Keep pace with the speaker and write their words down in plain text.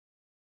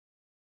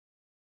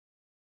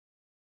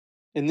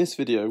In this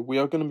video, we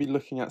are going to be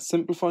looking at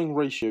simplifying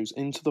ratios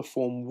into the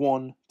form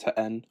 1 to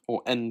n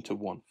or n to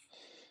 1.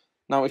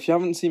 Now, if you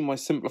haven't seen my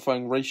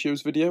simplifying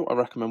ratios video, I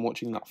recommend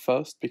watching that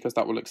first because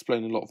that will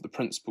explain a lot of the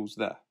principles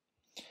there.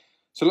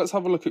 So let's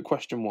have a look at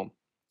question 1.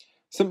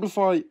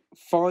 Simplify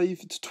 5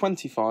 to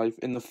 25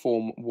 in the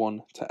form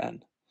 1 to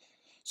n.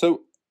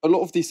 So a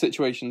lot of these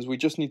situations, we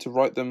just need to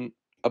write them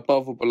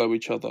above or below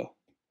each other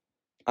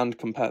and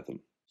compare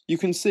them. You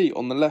can see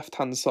on the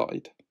left-hand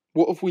side,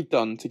 what have we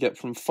done to get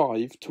from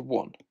 5 to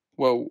 1?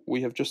 Well,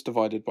 we have just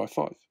divided by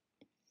 5.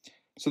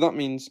 So that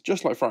means,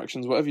 just like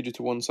fractions, whatever you do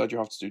to one side, you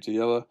have to do to the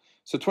other.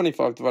 So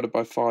 25 divided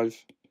by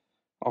 5,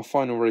 our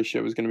final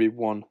ratio is going to be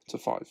 1 to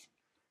 5.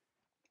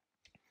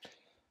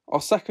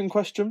 Our second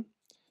question,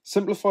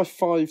 simplify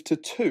 5 to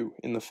 2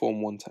 in the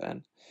form 1 to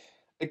n.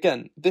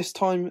 Again, this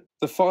time,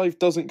 the 5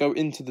 doesn't go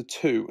into the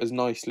 2 as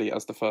nicely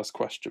as the first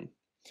question.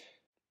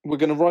 We're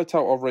going to write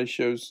out our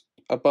ratios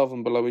above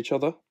and below each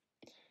other.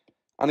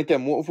 And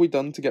again, what have we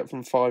done to get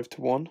from 5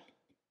 to 1?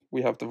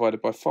 We have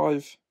divided by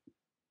 5.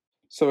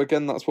 So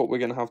again, that's what we're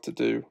going to have to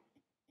do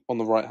on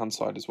the right-hand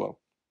side as well.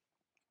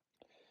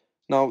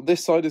 Now,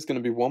 this side is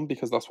going to be 1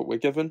 because that's what we're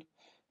given.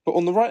 But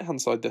on the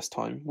right-hand side this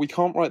time, we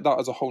can't write that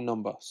as a whole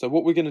number. So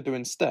what we're going to do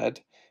instead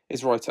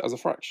is write it as a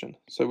fraction.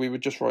 So we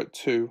would just write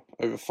 2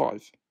 over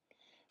 5.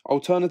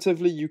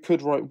 Alternatively, you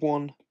could write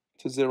 1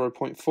 to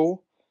 0.4.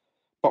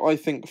 But I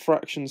think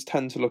fractions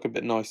tend to look a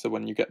bit nicer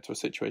when you get to a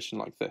situation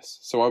like this,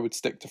 so I would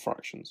stick to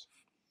fractions.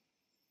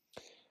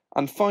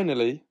 And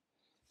finally,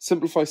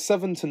 simplify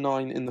 7 to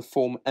 9 in the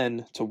form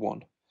n to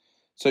 1.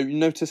 So you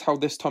notice how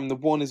this time the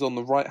 1 is on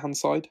the right-hand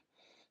side,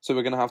 so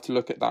we're going to have to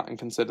look at that and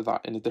consider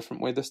that in a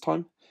different way this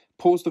time.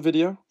 Pause the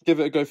video, give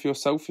it a go for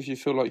yourself if you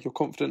feel like you're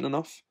confident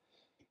enough.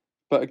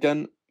 But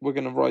again, we're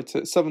going to write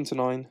it 7 to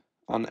 9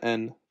 and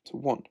n to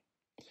 1.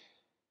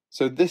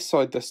 So this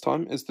side this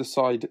time is the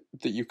side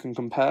that you can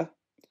compare.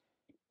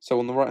 So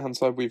on the right hand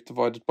side we've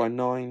divided by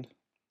 9,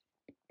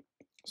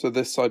 so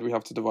this side we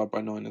have to divide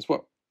by 9 as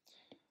well.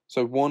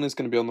 So 1 is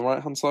going to be on the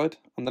right hand side,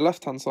 and the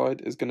left hand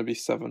side is going to be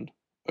 7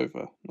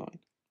 over 9.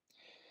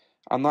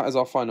 And that is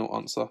our final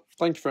answer.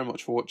 Thank you very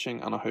much for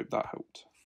watching, and I hope that helped.